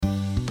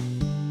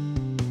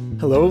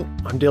Hello,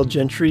 I'm Dale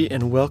Gentry,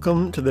 and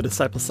welcome to the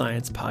Disciple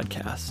Science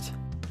Podcast.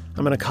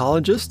 I'm an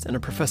ecologist and a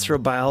professor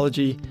of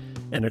biology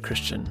and a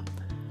Christian.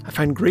 I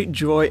find great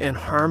joy and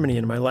harmony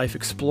in my life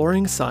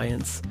exploring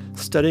science,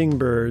 studying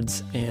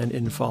birds, and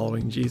in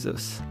following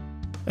Jesus.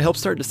 I help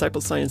start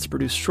Disciple Science to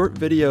produce short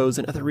videos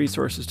and other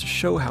resources to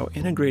show how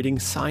integrating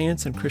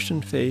science and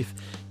Christian faith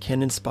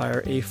can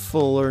inspire a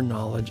fuller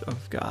knowledge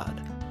of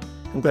God.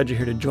 I'm glad you're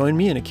here to join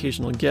me and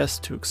occasional guests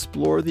to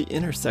explore the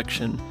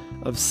intersection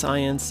of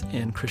science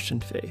and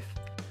Christian faith.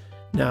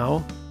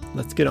 Now,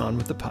 let's get on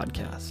with the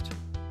podcast.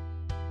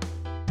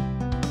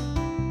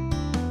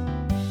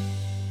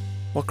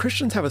 While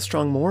Christians have a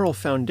strong moral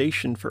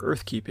foundation for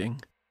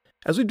earthkeeping,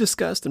 as we've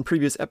discussed in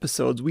previous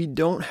episodes, we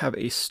don't have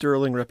a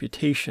sterling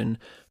reputation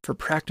for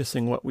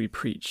practicing what we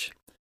preach.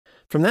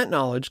 From that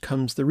knowledge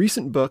comes the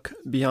recent book,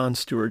 Beyond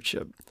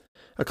Stewardship,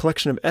 a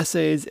collection of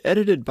essays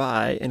edited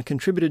by and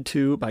contributed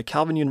to by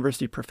Calvin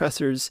University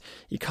professors,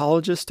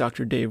 ecologist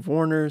Dr. Dave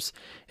Warners,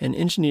 and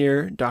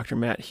engineer Dr.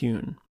 Matt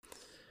Hune.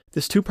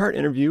 This two-part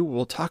interview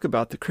will talk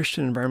about the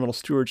Christian environmental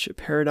stewardship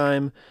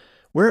paradigm,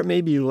 where it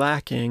may be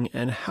lacking,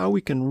 and how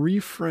we can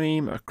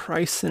reframe a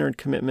Christ-centered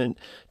commitment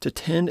to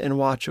tend and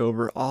watch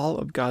over all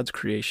of God's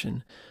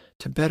creation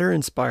to better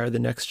inspire the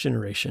next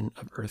generation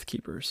of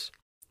earthkeepers.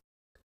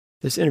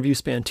 This interview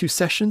spanned 2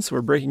 sessions, so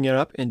we're breaking it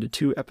up into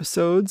 2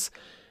 episodes,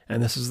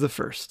 and this is the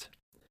first.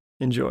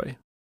 Enjoy.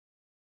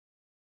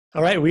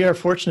 All right, we are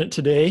fortunate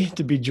today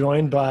to be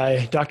joined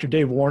by Dr.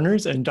 Dave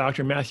Warners and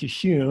Dr. Matthew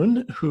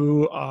Hune,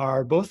 who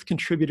are both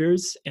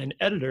contributors and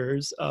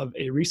editors of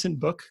a recent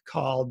book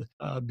called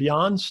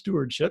Beyond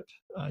Stewardship,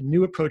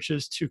 New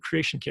Approaches to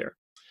Creation Care.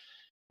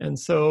 And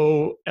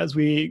so as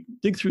we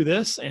dig through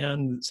this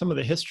and some of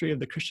the history of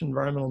the Christian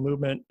environmental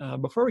movement,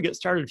 before we get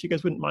started, if you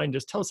guys wouldn't mind,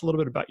 just tell us a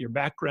little bit about your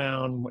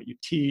background, what you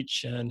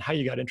teach, and how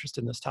you got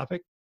interested in this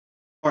topic.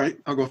 All right,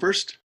 I'll go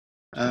first.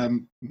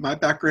 My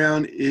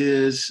background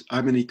is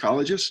I'm an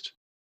ecologist.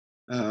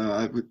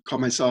 I would call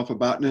myself a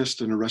botanist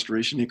and a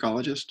restoration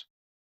ecologist.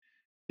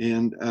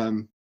 And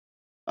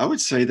I would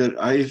say that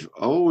I've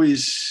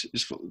always,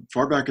 as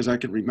far back as I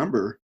can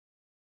remember,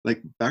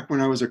 like back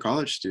when I was a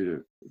college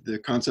student, the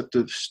concept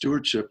of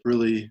stewardship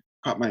really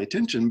caught my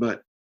attention,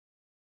 but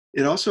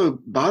it also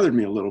bothered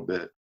me a little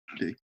bit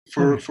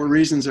for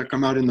reasons that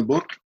come out in the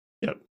book.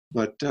 Yep.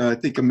 But I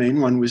think a main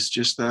one was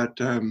just that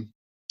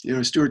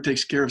steward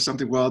takes care of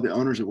something while the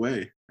owner's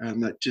away.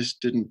 And that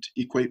just didn't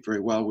equate very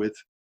well with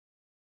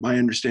my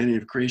understanding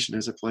of creation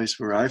as a place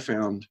where I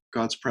found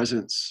God's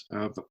presence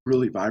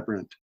really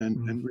vibrant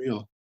and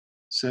real.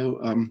 So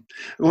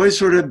always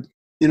sort of,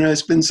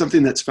 it's been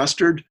something that's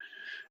festered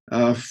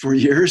for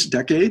years,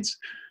 decades.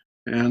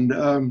 And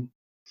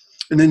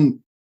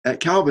then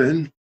at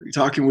Calvin,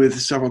 talking with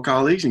several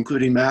colleagues,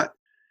 including Matt,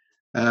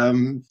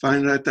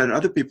 find out that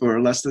other people are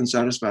less than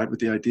satisfied with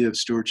the idea of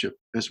stewardship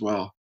as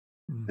well.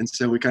 And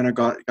so we kind of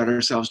got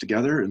ourselves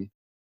together,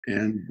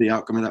 and the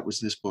outcome of that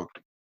was this book.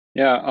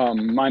 Yeah,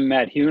 I'm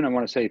Matt Hune. I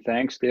want to say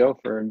thanks, Dale,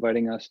 for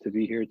inviting us to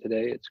be here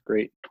today. It's a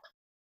great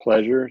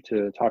pleasure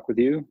to talk with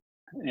you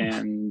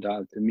and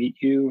to meet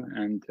you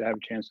and to have a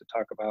chance to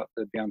talk about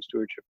the Beyond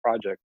Stewardship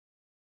Project.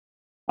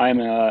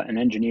 I'm an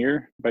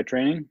engineer by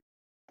training.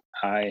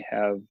 I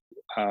have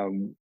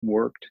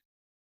worked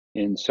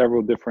in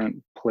several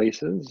different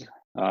places.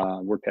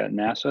 Worked at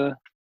NASA.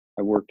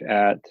 I worked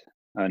at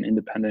an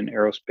independent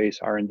aerospace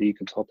R&D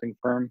consulting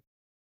firm.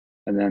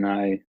 And then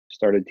I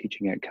started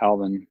teaching at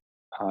Calvin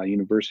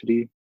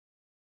University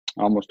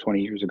almost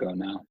 20 years ago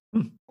now.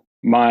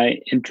 My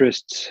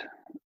interests,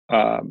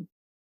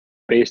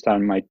 based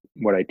on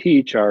what I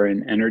teach, are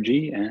in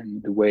energy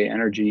and the way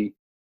energy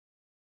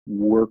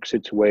works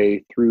its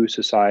way through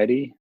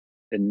society,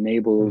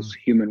 enables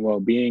human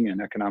well-being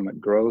and economic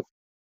growth,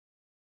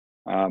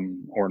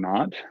 or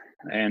not,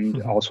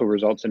 and also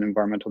results in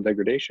environmental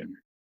degradation.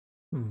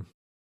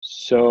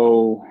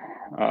 So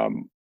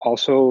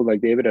also,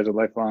 like David, as a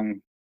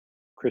lifelong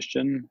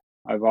Christian,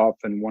 I've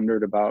often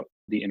wondered about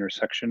the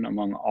intersection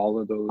among all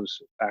of those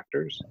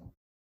factors.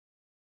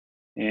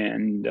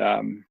 And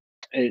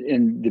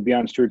in the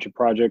Beyond Stewardship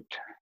Project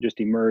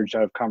just emerged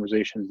out of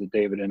conversations that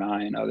David and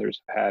I and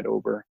others have had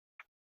over,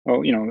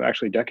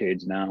 actually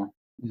decades now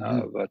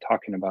of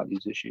talking about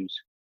these issues.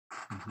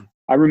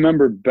 I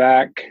remember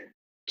back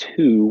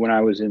to when I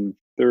was in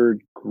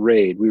 3rd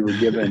grade, we were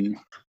given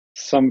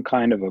some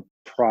kind of a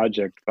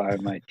project by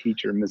my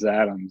teacher, Ms.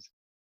 Adams.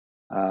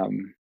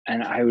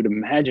 And I would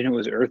imagine it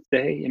was Earth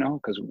Day,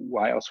 because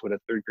why else would a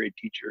 3rd grade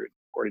teacher in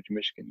Portage,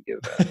 Michigan give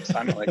an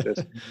assignment like this?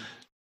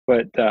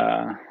 But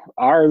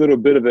our little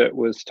bit of it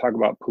was to talk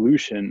about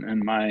pollution,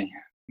 and my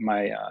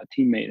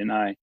teammate and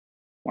I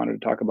wanted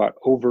to talk about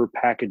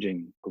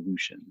over-packaging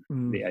pollution,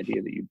 the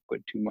idea that you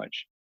put too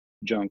much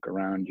junk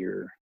around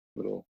your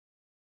little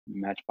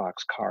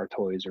Matchbox car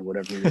toys or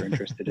whatever you're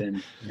interested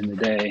in the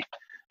day,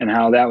 and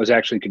how that was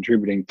actually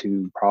contributing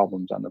to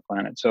problems on the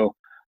planet. So,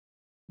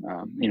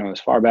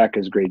 as far back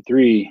as grade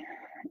 3,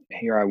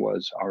 here I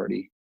was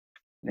already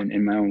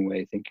in my own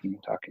way thinking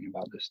and talking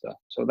about this stuff.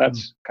 So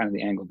that's kind of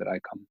the angle that I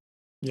come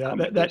Yeah,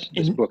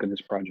 this book and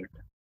this project.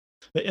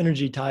 The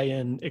energy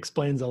tie-in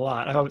explains a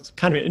lot. I was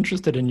kind of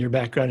interested in your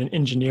background in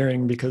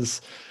engineering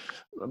because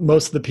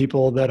most of the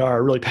people that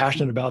are really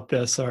passionate about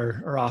this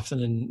are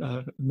often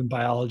in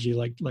biology,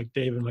 like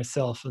Dave and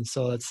myself, and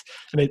so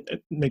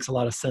it makes a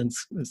lot of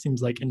sense. It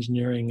seems like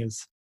engineering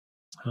is,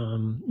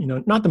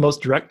 not the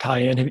most direct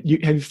tie-in. Have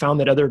you found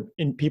that other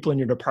people in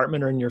your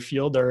department or in your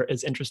field are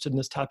as interested in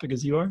this topic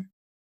as you are?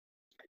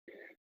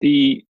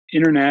 The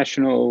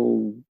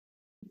international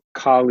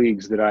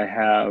colleagues that I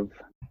have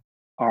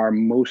are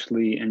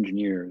mostly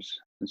engineers.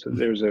 And so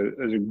there's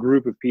a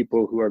group of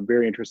people who are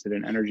very interested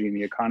in energy and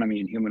the economy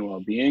and human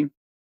well-being.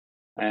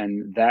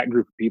 And that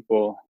group of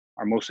people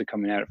are mostly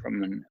coming at it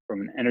from an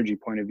energy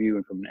point of view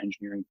and from an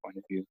engineering point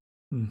of view.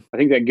 I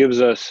think that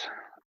gives us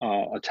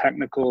a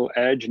technical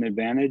edge and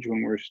advantage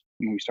when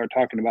we start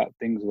talking about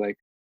things like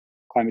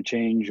climate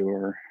change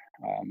or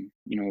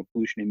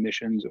pollution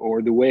emissions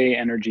or the way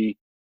energy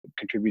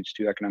contributes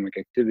to economic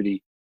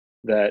activity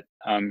that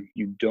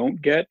you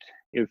don't get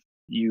if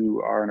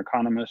you are an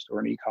economist or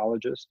an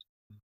ecologist.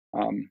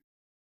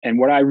 And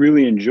what I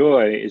really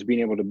enjoy is being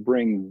able to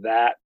bring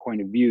that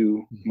point of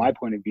view, my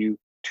point of view,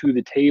 to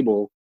the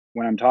table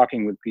when I'm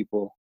talking with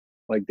people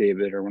like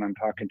David, or when I'm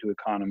talking to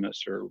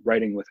economists or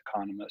writing with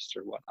economists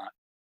or whatnot.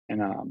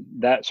 And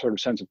that sort of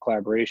sense of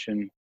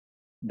collaboration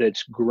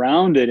that's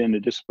grounded in a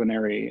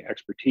disciplinary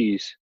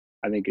expertise,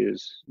 I think,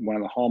 is one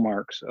of the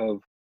hallmarks of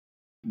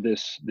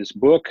this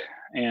book,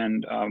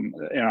 and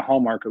a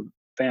hallmark of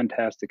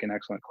fantastic and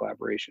excellent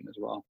collaboration as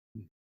well.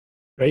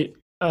 Great.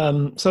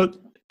 So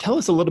tell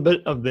us a little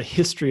bit of the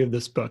history of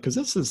this book, because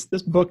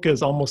this book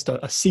is almost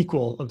a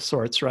sequel of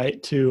sorts,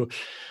 right, to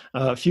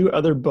a few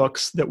other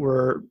books that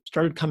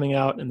started coming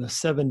out in the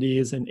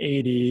 70s and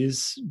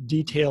 80s,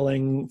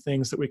 detailing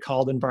things that we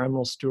called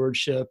environmental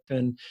stewardship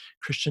and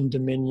Christian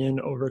dominion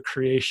over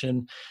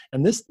creation.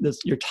 And this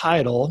your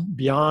title,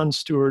 Beyond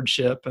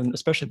Stewardship, and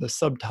especially the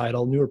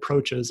subtitle, New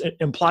Approaches, it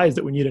implies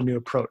that we need a new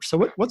approach.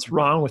 So what's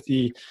wrong with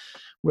the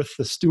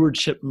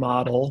stewardship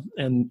model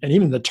and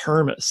even the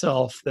term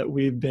itself that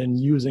we've been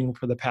using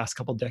for the past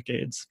couple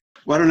decades?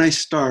 Why don't I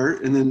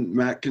start, and then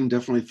Matt can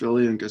definitely fill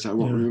in, because I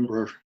won't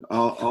remember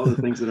all the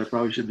things that I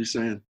probably should be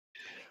saying,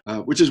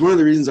 which is one of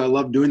the reasons I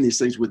love doing these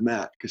things with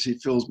Matt, because he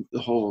fills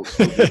the holes.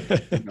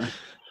 I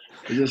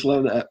just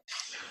love that.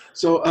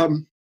 So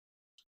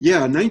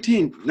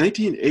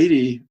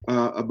 1980,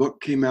 a book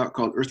came out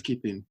called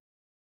Earthkeeping,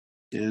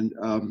 and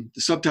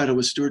the subtitle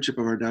was Stewardship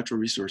of Our Natural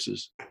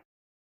Resources.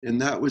 And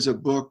that was a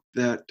book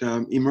that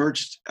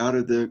emerged out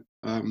of the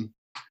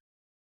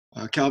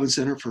Calvin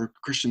Center for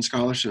Christian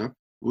Scholarship,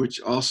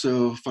 which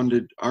also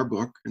funded our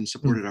book and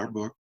supported our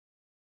book.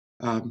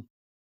 And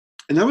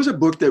that was a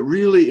book that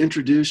really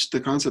introduced the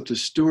concept of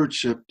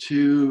stewardship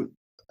to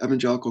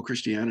evangelical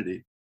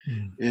Christianity,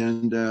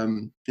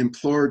 and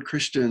implored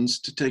Christians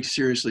to take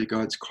seriously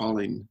God's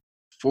calling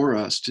for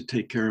us to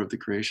take care of the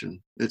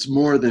creation. It's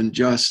more than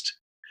just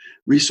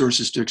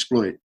resources to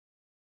exploit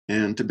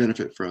and to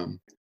benefit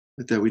from,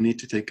 but that we need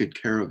to take good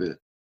care of it.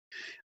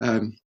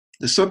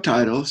 The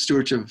subtitle,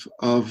 Stewardship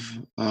of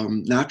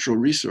Natural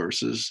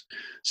Resources,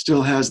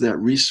 still has that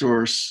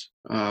resource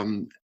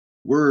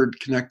word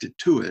connected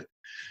to it.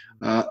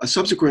 A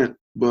subsequent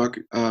book,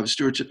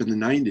 Stewardship in the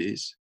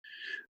 90s,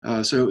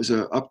 so it was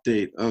an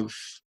update of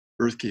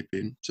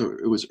Earthkeeping. So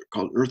it was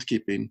called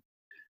Earthkeeping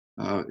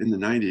in the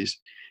 90s.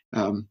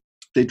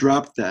 They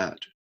dropped that,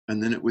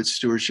 and then it was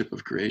Stewardship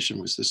of Creation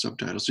was the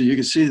subtitle. So you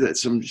can see that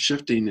some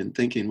shifting in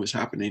thinking was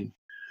happening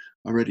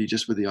already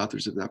just with the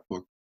authors of that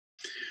book.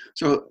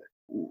 So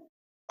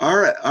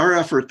our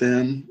effort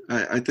then,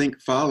 I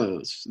think,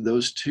 follows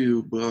those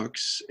two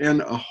books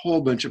and a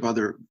whole bunch of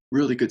other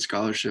really good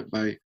scholarship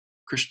by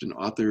Christian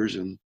authors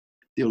and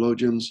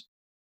theologians,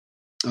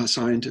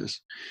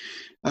 scientists.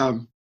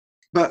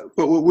 But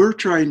what we're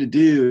trying to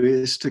do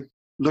is to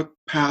look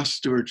past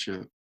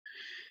stewardship.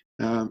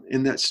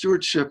 And that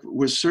stewardship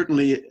was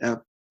certainly an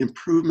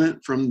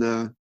improvement from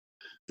the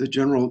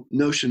general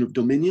notion of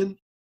dominion,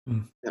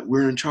 that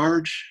we're in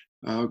charge.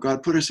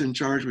 God put us in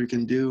charge. We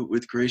can do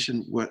with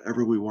creation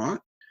whatever we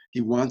want.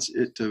 He wants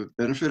it to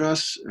benefit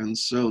us, and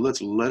so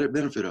let's let it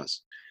benefit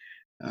us.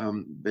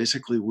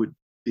 Basically would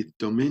be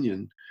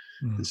dominion.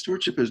 And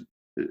stewardship is,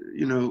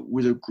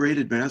 was a great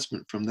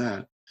advancement from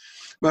that.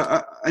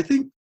 But I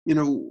think,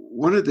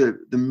 one of the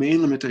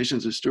main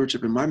limitations of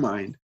stewardship in my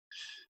mind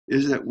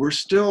is that we're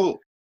still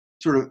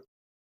sort of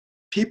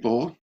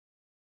people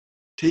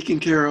taking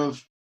care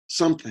of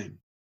something,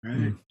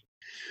 right?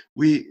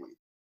 We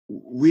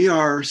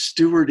are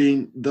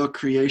stewarding the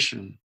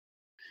creation.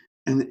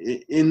 And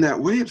in that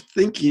way of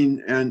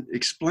thinking and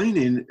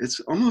explaining, it's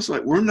almost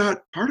like we're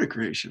not part of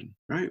creation,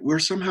 right? We're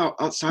somehow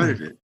outside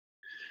of it.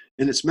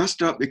 And it's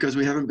messed up because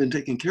we haven't been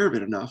taking care of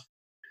it enough.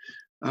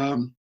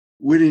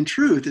 When in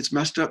truth, it's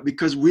messed up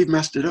because we've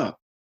messed it up.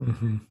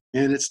 And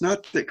it's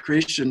not that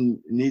creation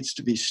needs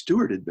to be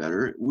stewarded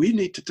better. We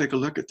need to take a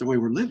look at the way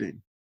we're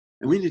living.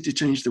 And we need to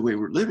change the way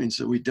we're living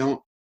so we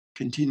don't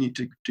continue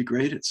to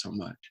degrade it so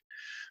much.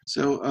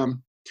 So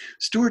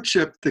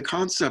Stewardship, the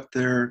concept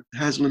there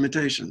has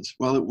limitations.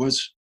 While it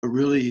was a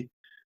really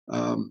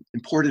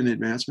important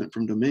advancement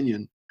from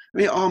dominion, I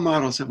mean, all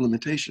models have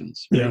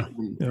limitations, right?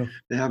 Yeah.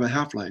 They have a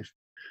half-life.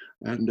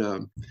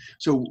 And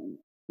so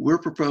we're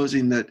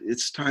proposing that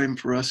it's time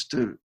for us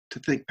to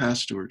think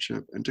past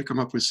stewardship and to come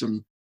up with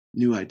some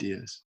new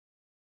ideas.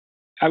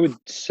 I would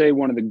say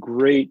one of the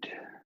great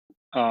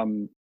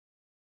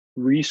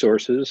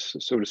resources,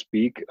 so to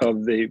speak,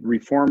 of the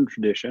Reformed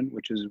tradition,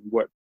 which is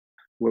what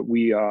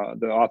we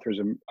the authors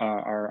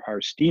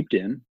are steeped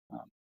in.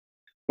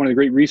 One of the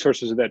great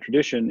resources of that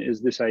tradition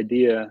is this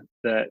idea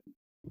that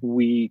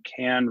we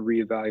can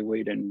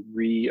reevaluate and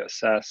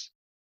reassess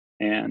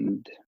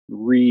and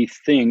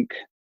rethink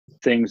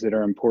things that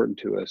are important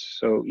to us.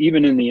 So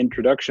even in the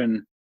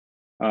introduction,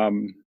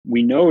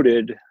 we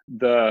noted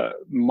the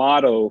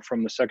motto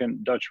from the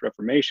Second Dutch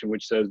Reformation,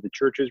 which says the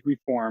church is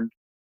reformed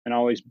and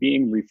always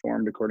being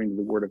reformed according to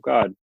the Word of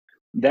God.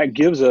 That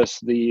gives us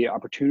the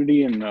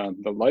opportunity and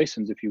the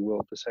license, if you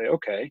will, to say,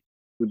 okay,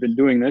 we've been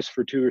doing this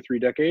for 2 or 3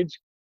 decades.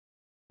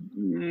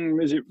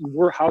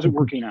 How's it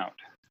working out?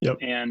 Yep.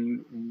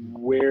 And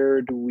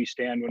where do we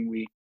stand when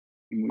we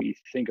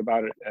think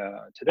about it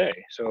today?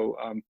 So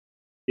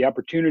the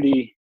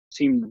opportunity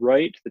seemed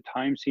right. The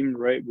time seemed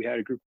right. We had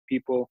a group of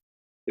people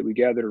that we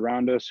gathered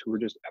around us who were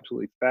just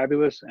absolutely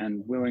fabulous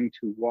and willing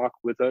to walk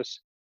with us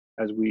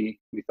as we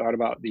thought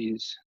about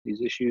these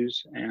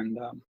issues. And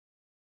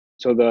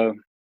so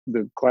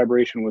the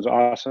collaboration was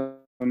awesome.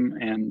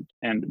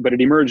 But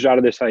it emerged out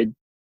of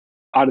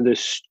this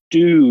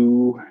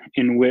stew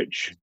in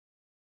which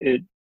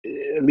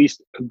at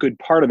least a good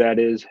part of that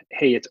is,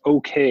 hey, it's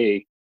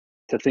okay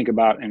to think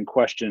about and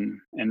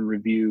question and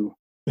review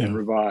and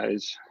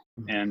revise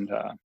and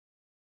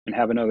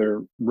have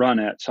another run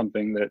at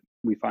something that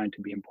we find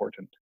to be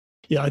important.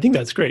 Yeah, I think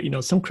that's great.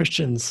 Some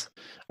Christians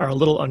are a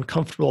little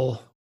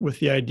uncomfortable with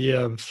the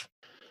idea of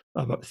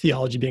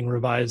theology being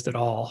revised at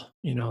all.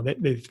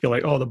 They feel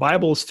like, oh, the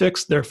Bible is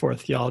fixed, therefore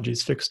theology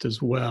is fixed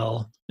as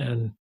well.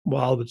 And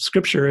while the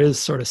scripture is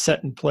sort of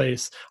set in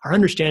place, our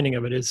understanding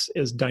of it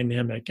is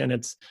dynamic, and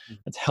it's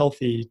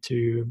healthy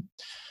to,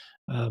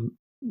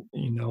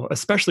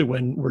 especially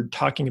when we're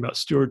talking about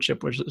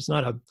stewardship, which is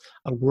not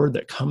a word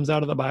that comes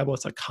out of the Bible,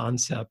 it's a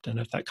concept. And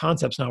if that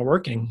concept's not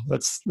working,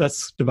 let's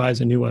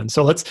devise a new one.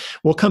 So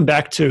we'll come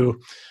back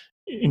to,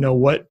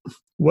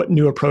 what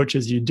new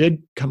approaches you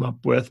did come up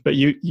with, but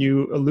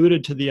you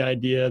alluded to the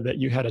idea that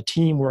you had a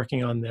team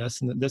working on this,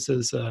 and that this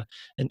is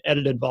an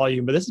edited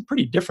volume, but this is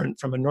pretty different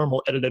from a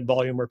normal edited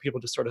volume where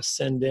people just sort of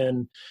send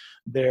in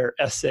their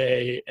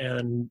essay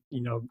and,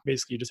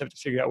 basically you just have to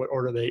figure out what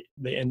order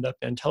they end up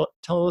in.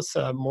 Tell us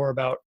more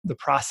about the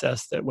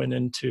process that went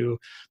into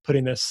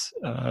putting this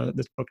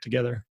book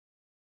together.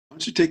 Why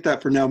don't you take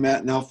that for now,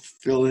 Matt, and I'll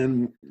fill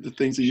in the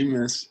things that you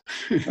miss.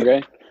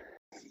 Okay.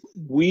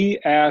 We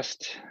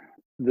asked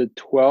the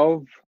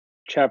 12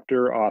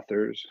 chapter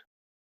authors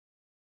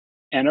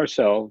and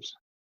ourselves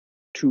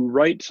to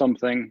write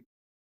something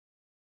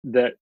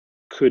that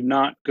could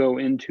not go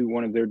into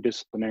one of their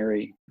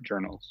disciplinary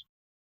journals.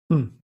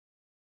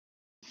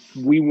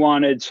 We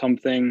wanted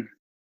something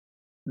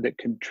that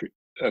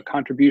a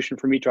contribution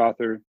from each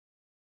author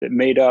that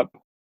made up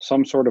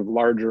some sort of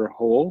larger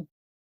whole,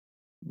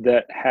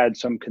 that had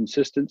some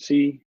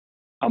consistency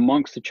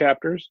amongst the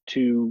chapters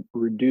to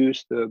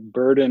reduce the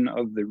burden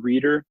of the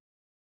reader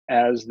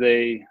as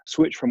they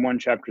switch from one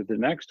chapter to the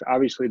next.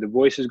 Obviously, the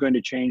voice is going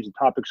to change, the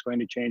topic's going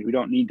to change. We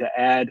don't need to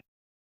add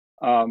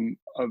a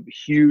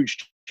huge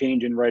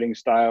change in writing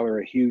style or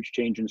a huge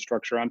change in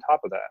structure on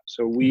top of that.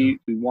 So we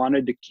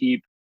wanted to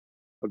keep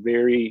a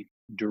very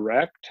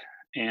direct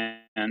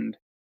and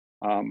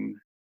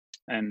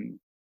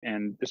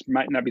this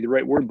might not be the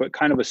right word, but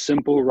kind of a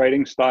simple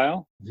writing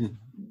style. Mm-hmm.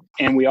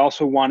 And we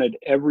also wanted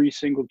every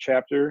single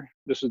chapter.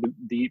 This is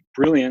the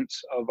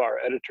brilliance of our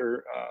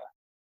editor,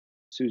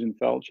 Susan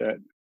Felch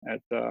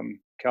at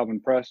Calvin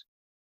Press.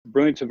 The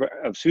brilliance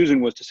of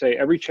Susan was to say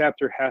every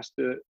chapter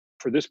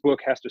for this book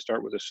has to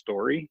start with a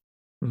story.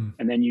 Mm.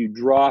 And then you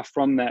draw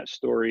from that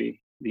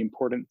story the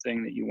important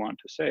thing that you want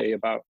to say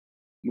about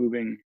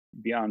moving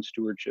beyond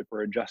stewardship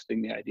or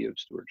adjusting the idea of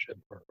stewardship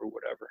or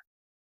whatever.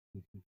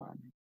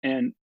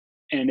 Mm-hmm.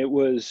 And it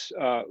was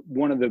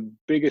one of the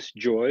biggest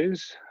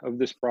joys of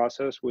this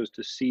process was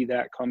to see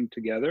that come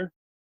together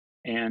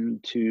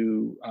and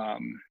to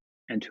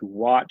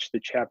watch the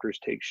chapters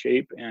take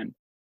shape and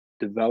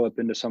develop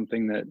into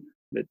something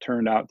that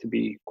turned out to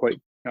be quite,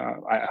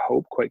 I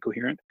hope, quite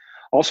coherent.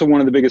 Also, one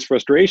of the biggest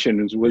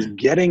frustrations was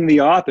getting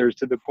the authors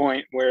to the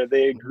point where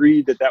they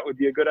agreed that would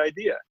be a good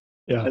idea.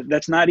 Yeah.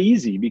 That's not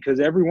easy because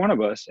every one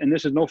of us, and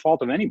this is no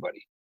fault of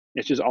anybody,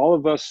 it's just all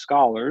of us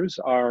scholars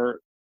are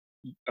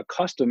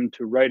accustomed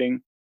to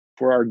writing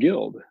for our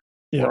guild,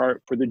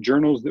 for the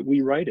journals that we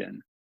write in.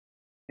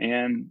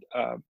 And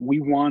we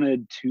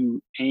wanted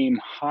to aim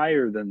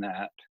higher than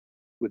that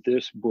with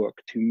this book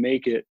to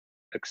make it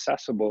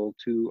accessible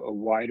to a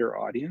wider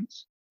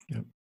audience.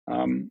 Yep.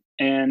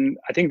 And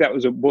I think that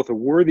was both a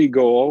worthy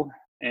goal,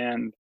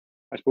 and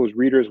I suppose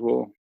readers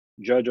will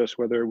judge us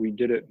whether we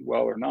did it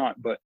well or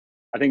not. But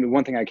I think the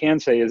one thing I can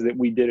say is that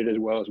we did it as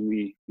well as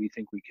we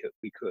think we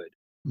could.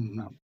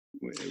 Mm-hmm.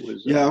 It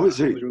was I would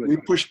say really we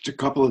fun. pushed a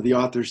couple of the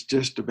authors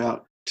just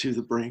about to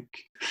the brink.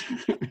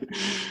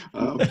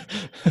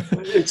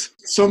 It's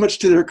so much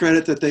to their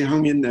credit that they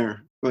hung in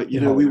there. But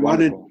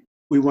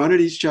we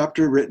wanted each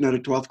chapter written at a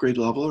 12th grade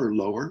level or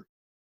lower,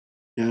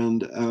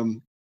 and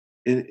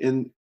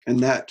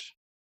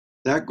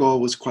that goal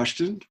was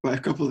questioned by a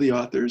couple of the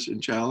authors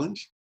and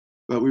challenged,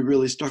 but we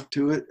really stuck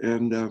to it,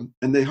 and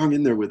they hung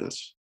in there with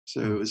us.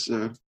 So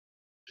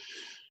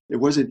it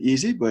wasn't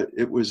easy, but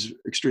it was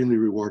extremely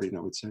rewarding,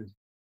 I would say.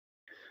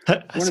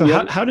 So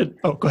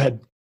go ahead.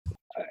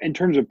 In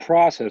terms of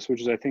process,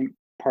 which is, I think,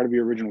 part of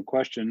your original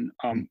question,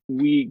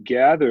 we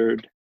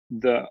gathered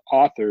the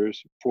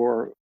authors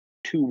for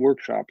 2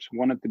 workshops,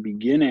 one at the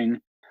beginning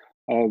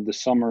of the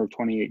summer of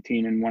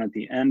 2018 and one at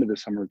the end of the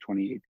summer of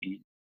 2018.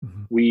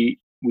 Mm-hmm.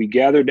 We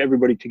gathered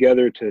everybody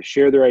together to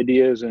share their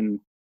ideas and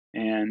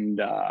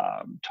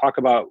talk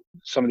about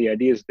some of the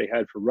ideas they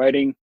had for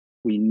writing.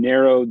 We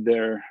narrowed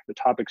the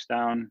topics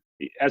down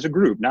as a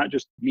group, not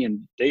just me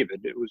and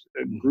David. It was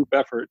a group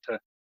effort to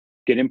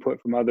get input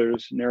from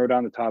others, narrow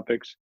down the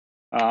topics,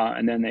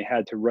 and then they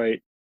had to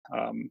write,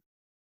 a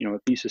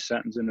thesis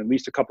sentence and at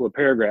least a couple of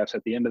paragraphs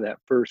at the end of that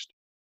first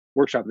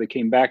workshop. They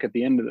came back at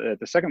the end of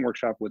the second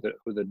workshop with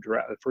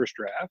the first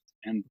draft,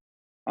 and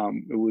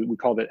we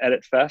called it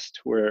Edit Fest,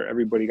 where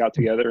everybody got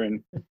together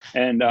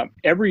and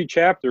every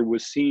chapter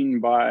was seen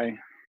by,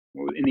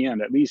 in the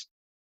end, at least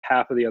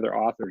half of the other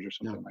authors or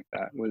something like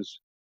that was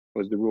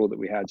the rule that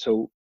we had.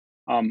 So,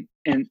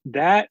 and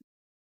that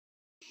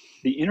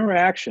the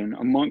interaction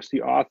amongst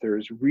the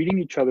authors, reading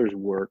each other's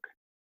work,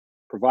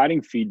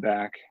 providing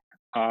feedback,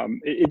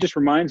 it just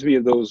reminds me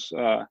of those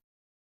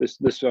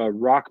this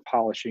rock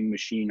polishing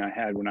machine I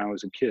had when I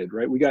was a kid.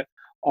 Right, we got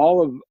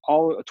all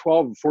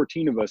 12,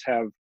 14 of us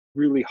have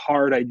really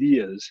hard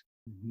ideas,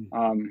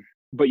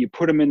 but you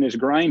put them in this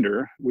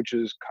grinder, which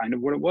is kind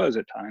of what it was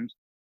at times,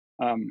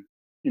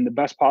 in the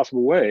best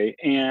possible way,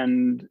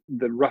 and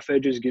the rough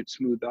edges get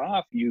smoothed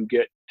off. You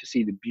get to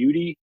see the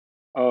beauty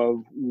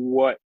of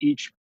what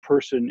each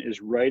person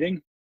is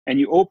writing, and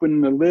you open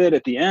the lid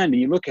at the end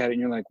and you look at it and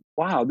you're like,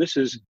 wow, this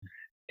is,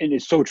 and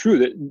it's so true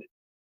that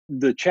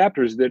the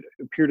chapters that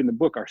appeared in the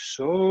book are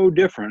so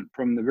different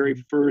from the very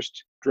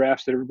first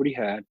drafts that everybody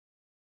had.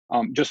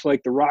 Just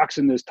like the rocks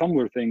in this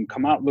tumbler thing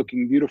come out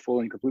looking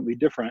beautiful and completely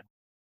different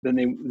than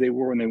they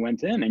were when they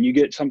went in, and you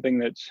get something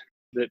that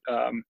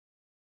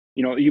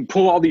you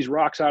pull all these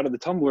rocks out of the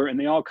tumbler and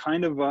they all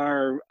kind of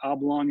are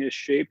oblongish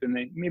shape, and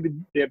they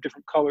have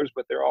different colors,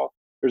 but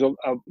there's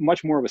a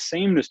much more of a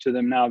sameness to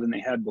them now than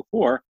they had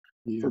before,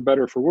 for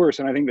better or for worse.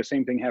 And I think the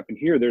same thing happened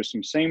here. There's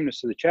some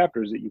sameness to the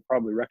chapters that you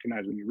probably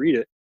recognize when you read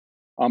it.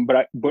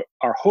 But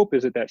our hope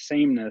is that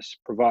sameness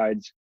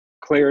provides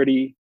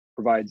clarity,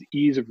 provides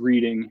ease of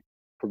reading,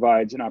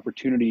 provides an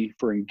opportunity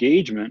for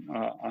engagement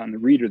on the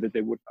reader that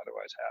they wouldn't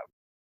otherwise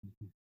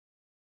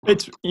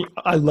have.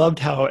 I loved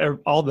how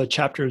all the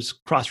chapters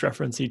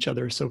cross-reference each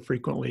other so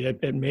frequently.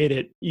 It made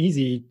it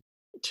easy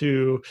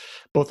to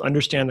both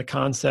understand the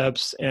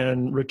concepts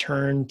and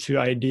return to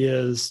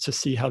ideas to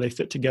see how they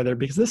fit together,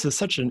 because this is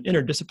such an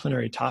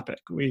interdisciplinary topic.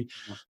 We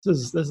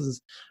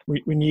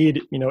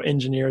need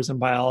engineers and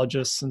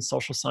biologists and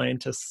social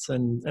scientists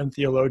and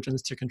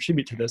theologians to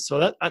contribute to this. So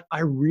that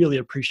I really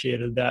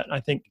appreciated that. I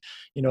think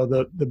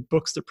the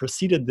books that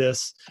preceded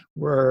this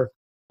were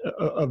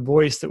a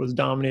voice that was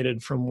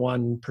dominated from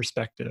one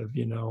perspective,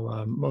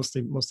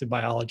 mostly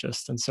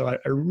biologists. And so I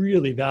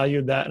really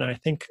valued that. And I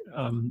think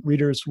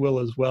readers will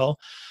as well.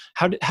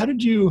 How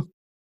did you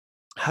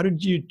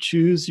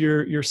choose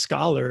your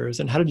scholars,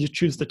 and how did you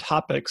choose the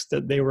topics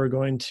that they were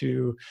going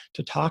to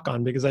talk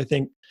on? Because I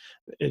think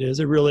it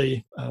is a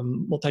really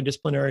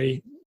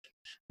multidisciplinary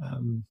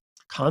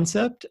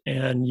concept,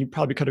 and you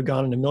probably could have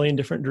gone in a million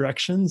different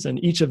directions, and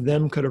each of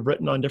them could have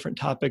written on different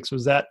topics.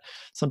 Was that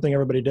something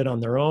everybody did on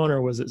their own,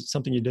 or was it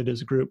something you did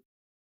as a group?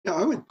 Yeah,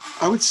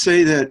 I would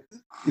say that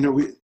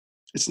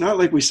it's not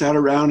like we sat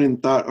around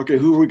and thought, okay,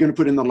 who are we going to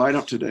put in the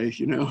lineup today?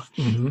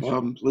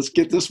 Let's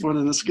get this one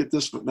and let's get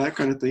this one, that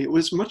kind of thing. It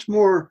was much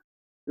more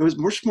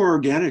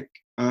organic.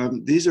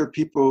 These are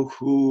people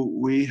who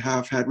we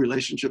have had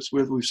relationships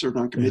with. We've served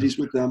on committees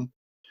with them.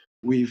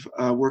 We've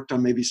worked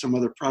on maybe some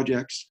other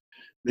projects.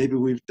 Maybe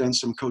we've done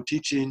some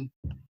co-teaching.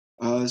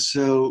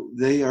 So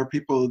they are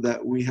people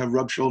that we have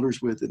rubbed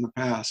shoulders with in the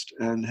past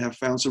and have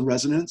found some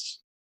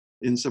resonance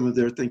in some of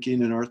their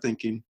thinking and our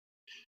thinking.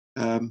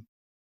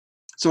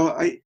 So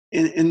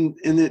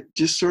it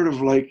just sort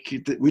of like,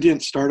 we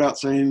didn't start out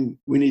saying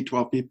we need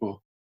 12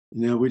 people.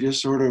 We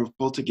just sort of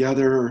pulled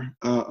together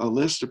a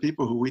list of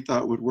people who we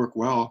thought would work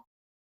well.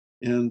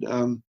 And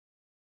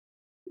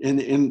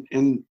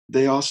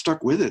they all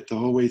stuck with it the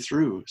whole way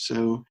through.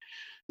 So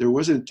there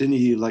wasn't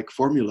any like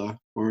formula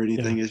or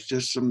anything. Yeah. It's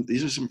just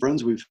these are some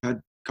friends we've had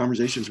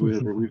conversations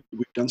with, or we've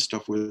done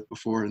stuff with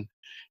before.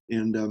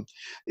 And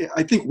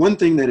I think one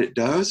thing that it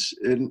does,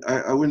 and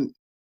I wouldn't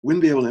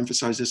be able to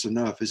emphasize this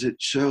enough, is it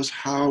shows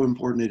how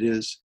important it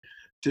is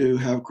to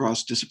have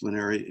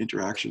cross-disciplinary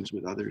interactions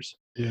with others.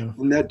 Yeah.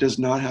 And that does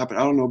not happen.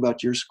 I don't know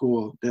about your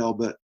school, Dale,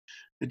 but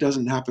it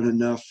doesn't happen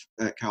enough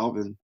at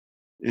Calvin.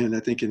 And I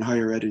think in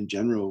higher ed in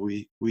general,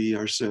 we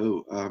are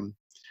so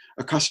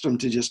accustomed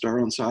to just our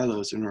own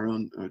silos and our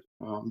own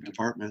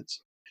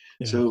departments.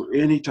 Yeah. So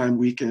anytime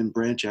we can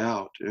branch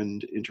out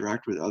and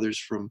interact with others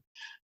from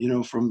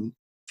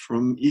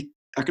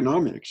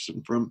economics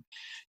and from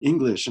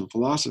English and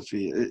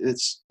philosophy,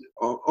 it's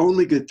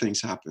only good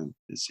things happen.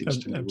 It seems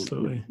to me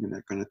Absolutely. when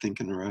that kind of thing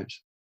can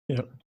arise.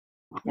 Yeah.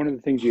 One of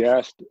the things you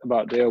asked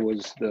about, Dale,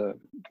 was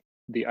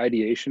the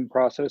ideation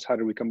process. How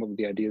did we come up with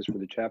the ideas for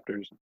the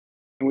chapters?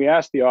 And we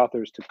asked the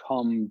authors to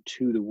come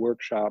to the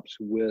workshops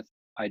with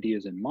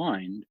ideas in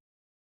mind,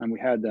 and we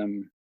had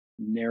them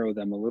narrow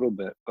them a little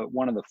bit. But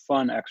one of the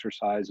fun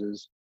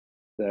exercises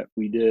that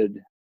we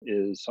did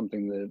is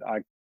something that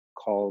I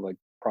call like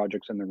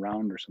projects in the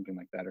round or something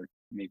like that, or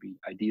maybe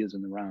ideas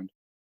in the round.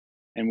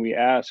 And we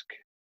asked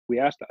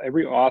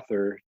every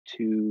author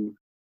to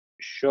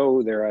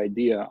show their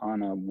idea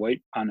on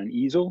an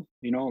easel,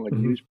 like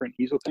Mm-hmm. newsprint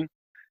easel thing,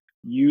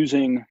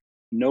 using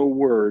no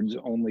words,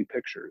 only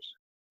pictures.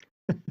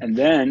 And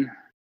then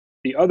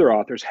the other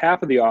authors,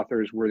 half of the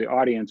authors were the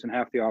audience and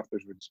half the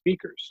authors were the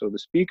speakers. So the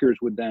speakers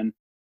would then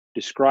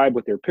describe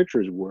what their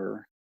pictures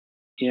were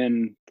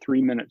in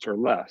 3 minutes or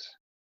less.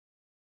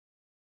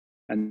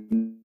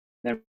 And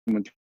then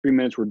when 3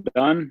 minutes were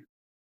done,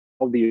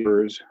 all the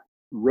authors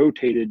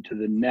rotated to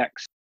the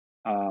next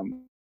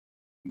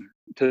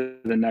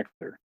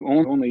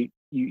Only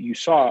you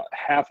saw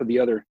half of the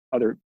other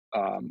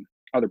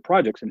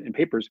projects and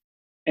papers.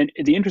 And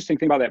the interesting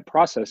thing about that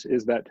process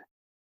is that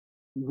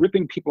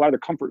ripping people out of their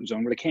comfort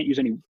zone where they can't use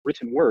any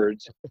written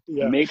words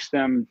makes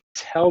them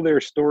tell their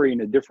story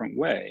in a different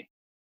way.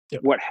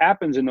 Yep. What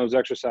happens in those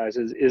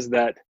exercises is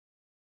that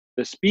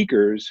the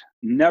speakers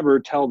never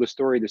tell the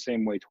story the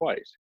same way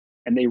twice,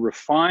 and they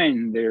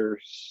refine their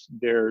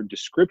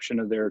description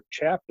of their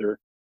chapter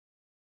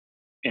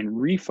and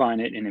refine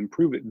it and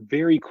improve it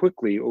very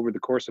quickly over the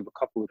course of a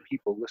couple of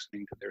people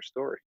listening to their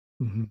story.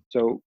 Mm-hmm.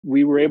 So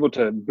we were able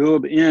to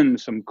build in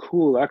some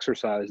cool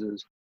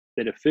exercises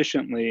that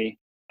efficiently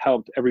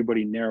helped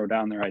everybody narrow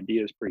down their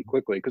ideas pretty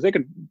quickly, because they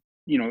could,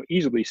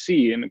 easily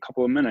see in a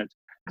couple of minutes.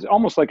 It's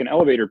almost like an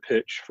elevator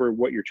pitch for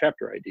what your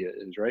chapter idea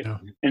is, right? Yeah.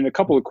 In a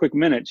couple of quick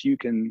minutes, you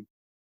can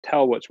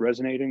tell what's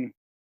resonating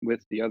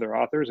with the other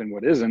authors and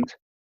what isn't,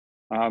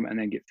 and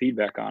then get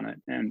feedback on it.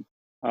 And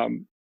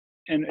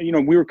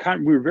we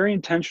were very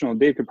intentional.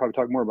 Dave could probably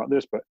talk more about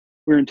this, but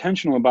we were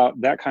intentional about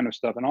that kind of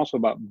stuff, and also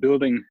about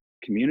building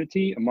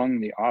community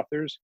among the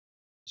authors,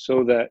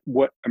 so that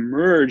what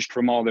emerged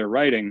from all their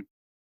writing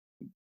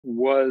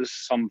was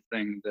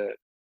something that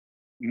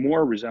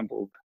more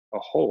resembled a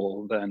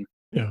whole than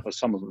a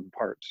sum of the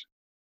parts.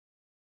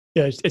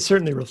 Yeah, it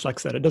certainly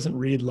reflects that. It doesn't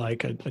read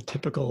like a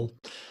typical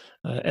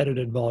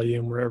edited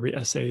volume where every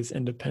essay is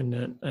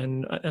independent,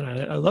 and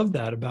I love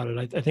that about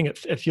it. I think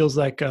it feels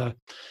like a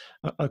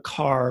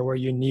car where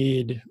you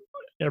need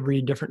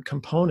every different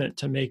component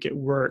to make it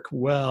work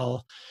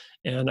well.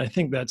 And I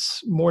think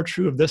that's more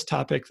true of this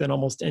topic than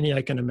almost any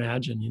I can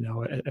imagine.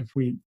 If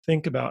we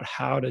think about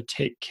how to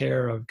take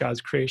care of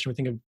God's creation, we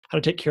think of how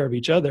to take care of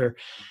each other.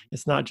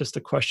 It's not just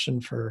a question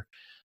for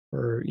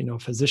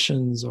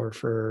physicians or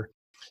for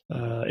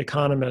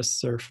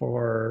economists or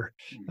for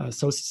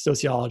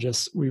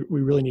sociologists. We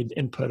really need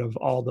input of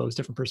all those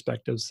different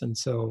perspectives. And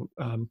so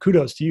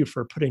kudos to you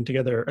for putting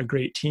together a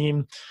great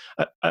team.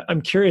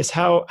 I'm curious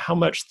how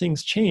much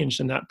things changed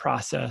in that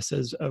process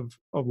of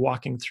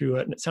walking through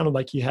it. And it sounded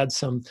like you had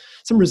some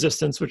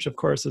resistance, which of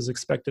course is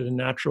expected and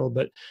natural,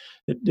 but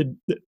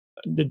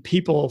did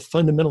people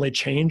fundamentally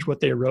change what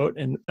they wrote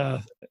and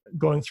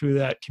going through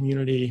that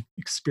community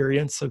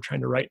experience of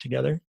trying to write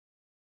together?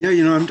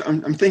 Yeah,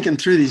 I'm thinking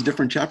through these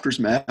different chapters,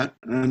 Matt,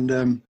 and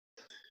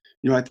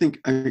I think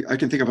I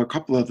can think of a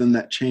couple of them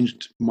that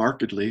changed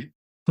markedly.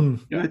 And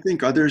I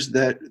think others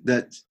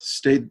that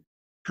stayed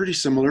pretty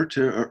similar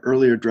to an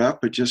earlier draft,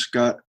 but just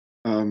got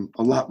a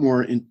lot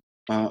more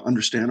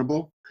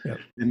understandable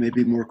and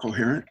maybe more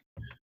coherent.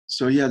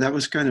 So yeah, that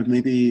was kind of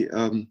maybe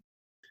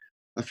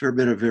a fair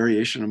bit of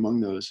variation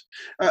among those.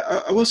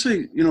 I will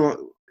say,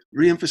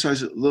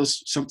 reemphasize a little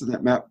something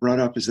that Matt brought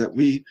up, is that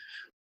we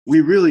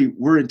really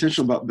were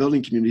intentional about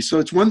building community. So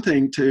it's one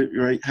thing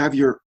to have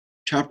your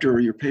chapter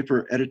or your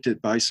paper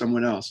edited by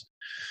someone else,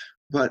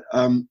 but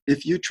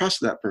if you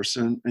trust that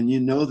person and you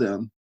know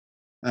them,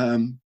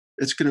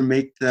 it's going to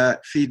make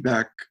that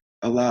feedback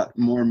a lot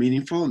more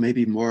meaningful and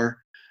maybe more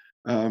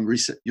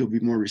you'll be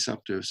more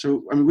receptive.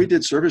 So we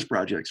did service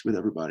projects with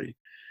everybody.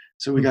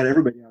 So we got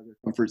everybody out of their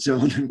comfort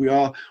zone, and we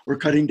all were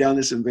cutting down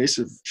this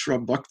invasive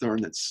shrub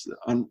buckthorn that's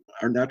on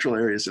our natural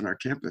areas in our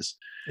campus.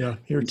 Yeah,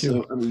 here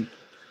too. So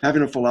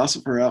having a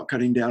philosopher out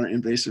cutting down an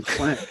invasive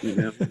plant,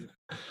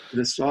 with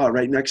a saw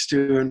right next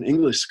to an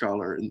English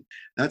scholar and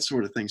that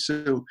sort of thing.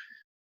 So,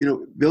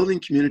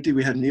 building community,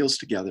 we had meals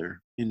together,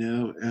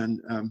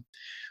 and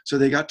so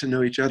they got to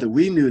know each other.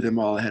 We knew them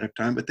all ahead of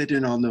time, but they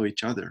didn't all know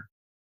each other.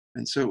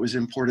 And so it was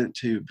important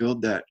to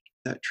build that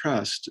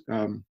trust,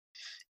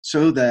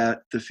 so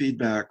that the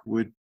feedback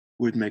would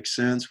make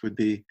sense, would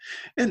be,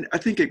 and I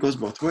think it goes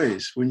both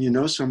ways. When you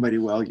know somebody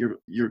well,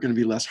 you're going to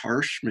be less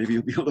harsh. Maybe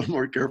you'll be a little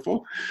more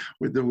careful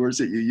with the words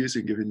that you use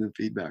in giving them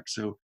feedback.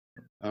 So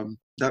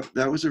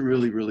that was a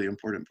really, really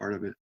important part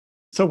of it.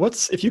 So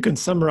if you can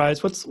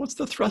summarize, what's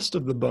the thrust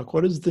of the book?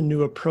 What is the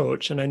new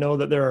approach? And I know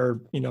that there are,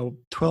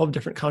 12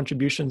 different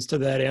contributions to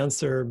that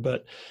answer,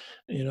 but,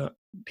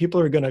 people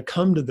are going to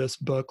come to this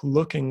book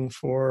looking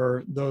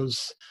for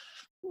those,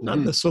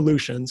 not the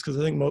solutions, because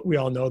I think we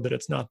all know that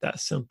it's not that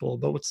simple,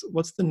 but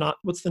what's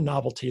the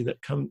novelty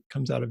that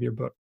comes out of your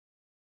book?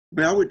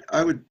 Well,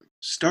 I would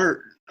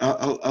start,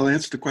 I'll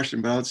answer the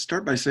question, but I'll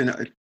start by saying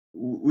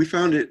we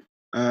found it,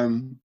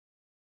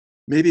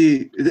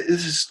 maybe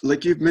this is,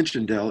 like you've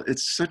mentioned, Del,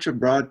 it's such a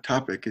broad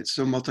topic. It's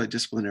so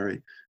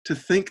multidisciplinary to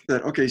think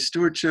that, okay,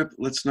 stewardship,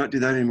 let's not do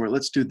that anymore.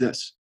 Let's do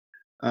this.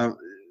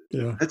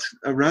 That's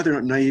a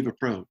rather naive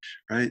approach,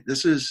 right?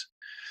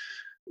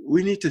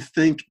 We need to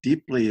think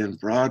deeply and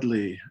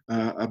broadly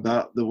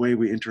about the way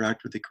we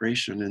interact with the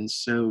creation. And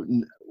so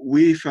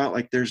we felt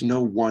like there's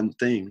no one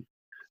thing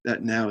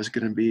that now is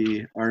going to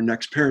be our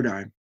next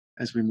paradigm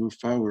as we move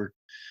forward.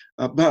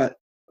 But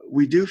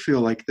we do feel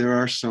like there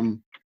are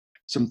some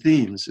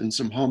themes and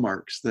some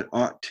hallmarks that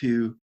ought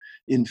to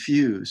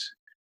infuse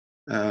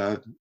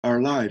our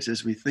lives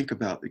as we think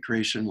about the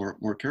creation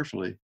more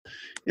carefully.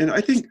 And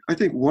I think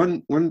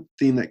one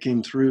theme that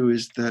came through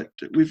is that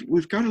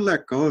we've got to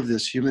let go of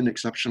this human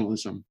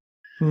exceptionalism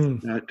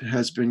that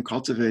has been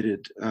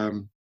cultivated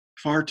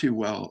far too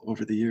well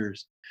over the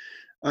years.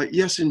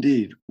 Yes,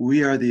 indeed,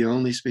 we are the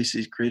only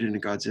species created in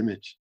God's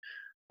image.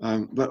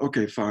 But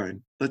okay,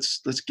 fine.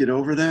 Let's get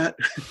over that.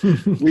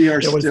 We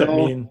are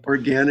still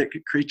organic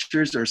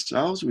creatures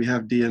ourselves. We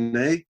have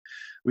DNA.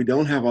 We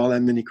don't have all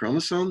that many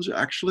chromosomes,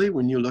 actually,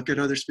 when you look at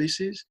other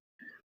species.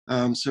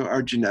 So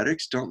our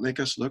genetics don't make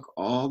us look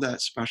all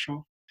that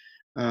special.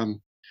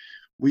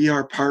 We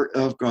are part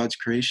of God's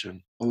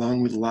creation,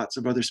 along with lots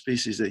of other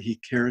species that he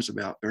cares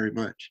about very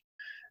much.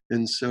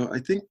 And so I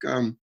think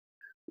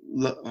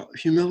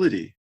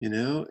humility,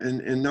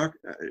 and not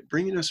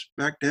bringing us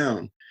back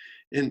down.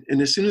 And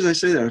as soon as I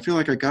say that, I feel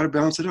like I got to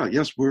balance it out.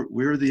 Yes,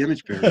 we're the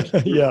image bearers.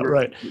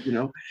 Right.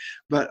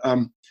 But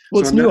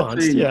well, it's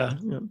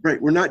nuanced.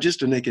 Right. We're not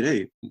just a naked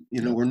ape.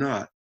 We're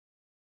not.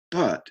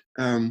 But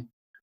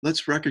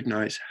let's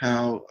recognize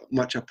how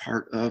much a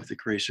part of the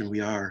creation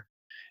we are,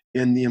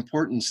 and the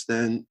importance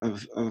then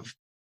of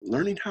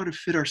learning how to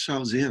fit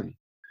ourselves in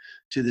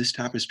to this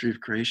tapestry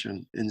of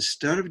creation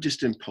instead of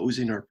just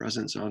imposing our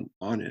presence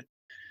on it.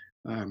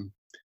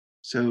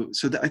 So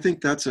I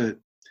think that's a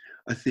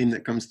theme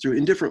that comes through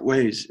in different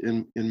ways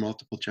in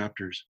multiple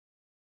chapters.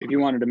 If you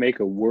wanted to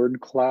make a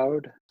word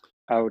cloud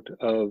out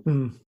of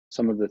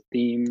some of the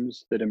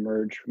themes that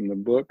emerge from the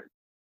book,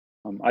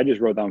 I just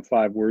wrote down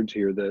 5 words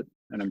here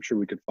and I'm sure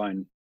we could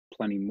find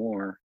plenty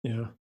more.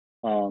 Yeah.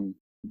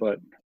 But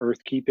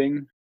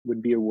earthkeeping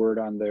would be a word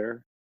on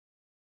there.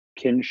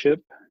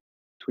 Kinship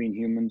between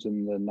humans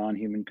and the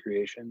non-human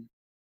creation.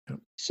 Yep.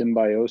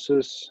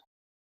 Symbiosis,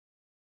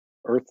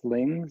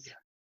 earthlings,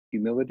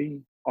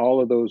 humility.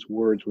 All of those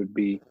words would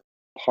be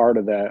part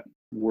of that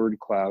word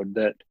cloud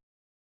that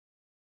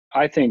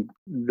I think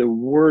the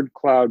word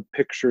cloud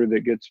picture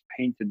that gets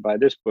painted by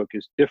this book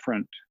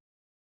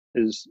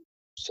is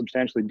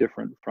substantially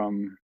different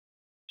from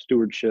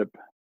stewardship,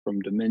 from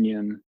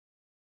dominion,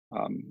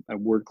 a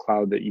word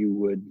cloud that you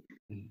would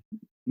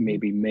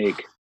maybe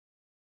make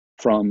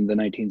from the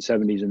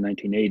 1970s and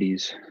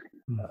 1980s.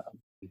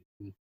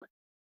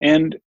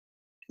 And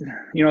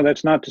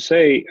that's not to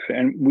say,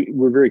 and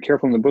we're very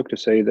careful in the book to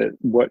say that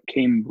what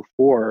came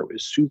before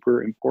is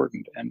super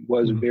important and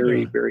was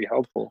very, very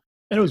helpful.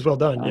 And it was well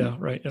done.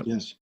 Right. Yep.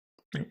 Yes.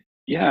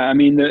 Yeah. I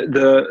mean,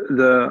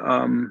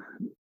 the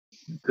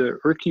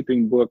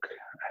earthkeeping book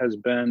has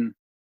been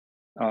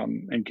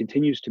and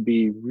continues to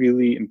be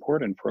really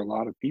important for a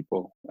lot of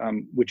people,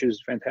 which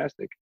is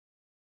fantastic.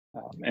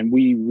 And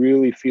we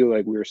really feel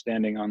like we're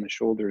standing on the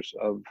shoulders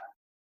of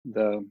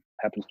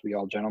happens to be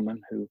all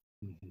gentlemen who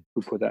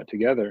put that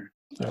together.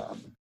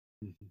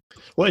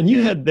 Well, and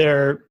you had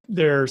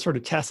their sort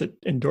of tacit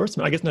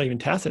endorsement, I guess not even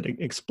tacit,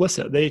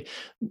 explicit.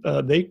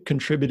 They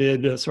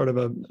contributed a sort of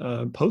a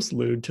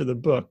postlude to the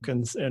book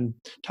and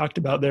talked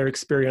about their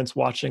experience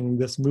watching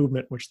this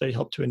movement, which they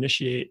helped to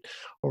initiate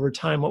over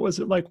time. What was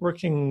it like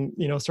working,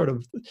 sort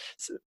of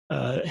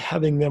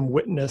having them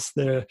witness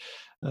the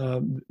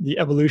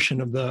evolution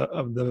of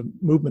the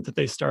movement that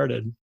they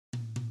started?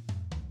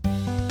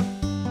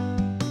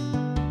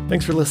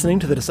 Thanks for listening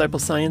to the Disciple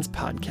Science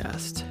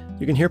Podcast.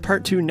 You can hear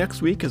part 2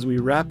 next week as we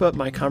wrap up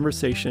my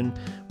conversation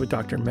with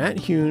Dr. Matt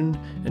Hune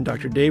and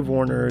Dr. Dave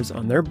Warners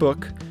on their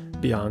book,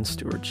 Beyond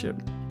Stewardship.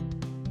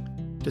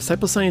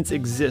 Disciple Science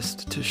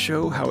exists to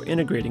show how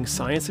integrating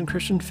science and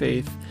Christian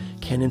faith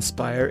can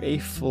inspire a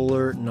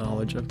fuller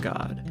knowledge of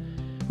God.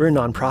 We're a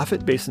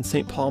nonprofit based in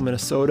St. Paul,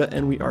 Minnesota,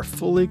 and we are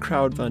fully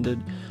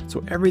crowdfunded,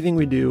 so everything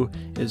we do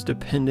is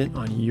dependent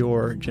on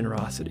your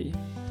generosity.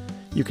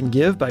 You can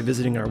give by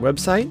visiting our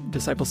website,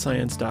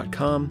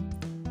 disciplescience.com.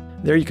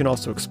 There you can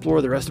also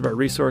explore the rest of our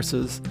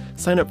resources,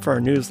 sign up for our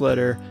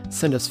newsletter,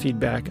 send us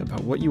feedback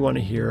about what you want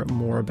to hear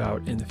more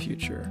about in the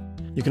future.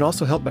 You can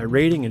also help by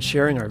rating and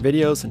sharing our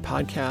videos and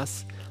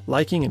podcasts,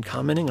 liking and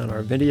commenting on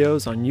our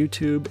videos on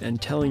YouTube,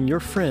 and telling your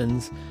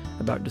friends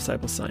about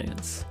Disciple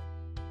Science.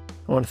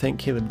 I want to thank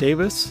Caleb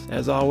Davis,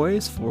 as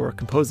always, for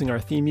composing our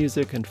theme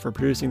music and for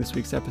producing this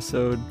week's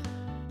episode.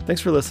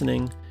 Thanks for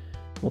listening.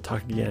 We'll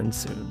talk again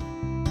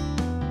soon.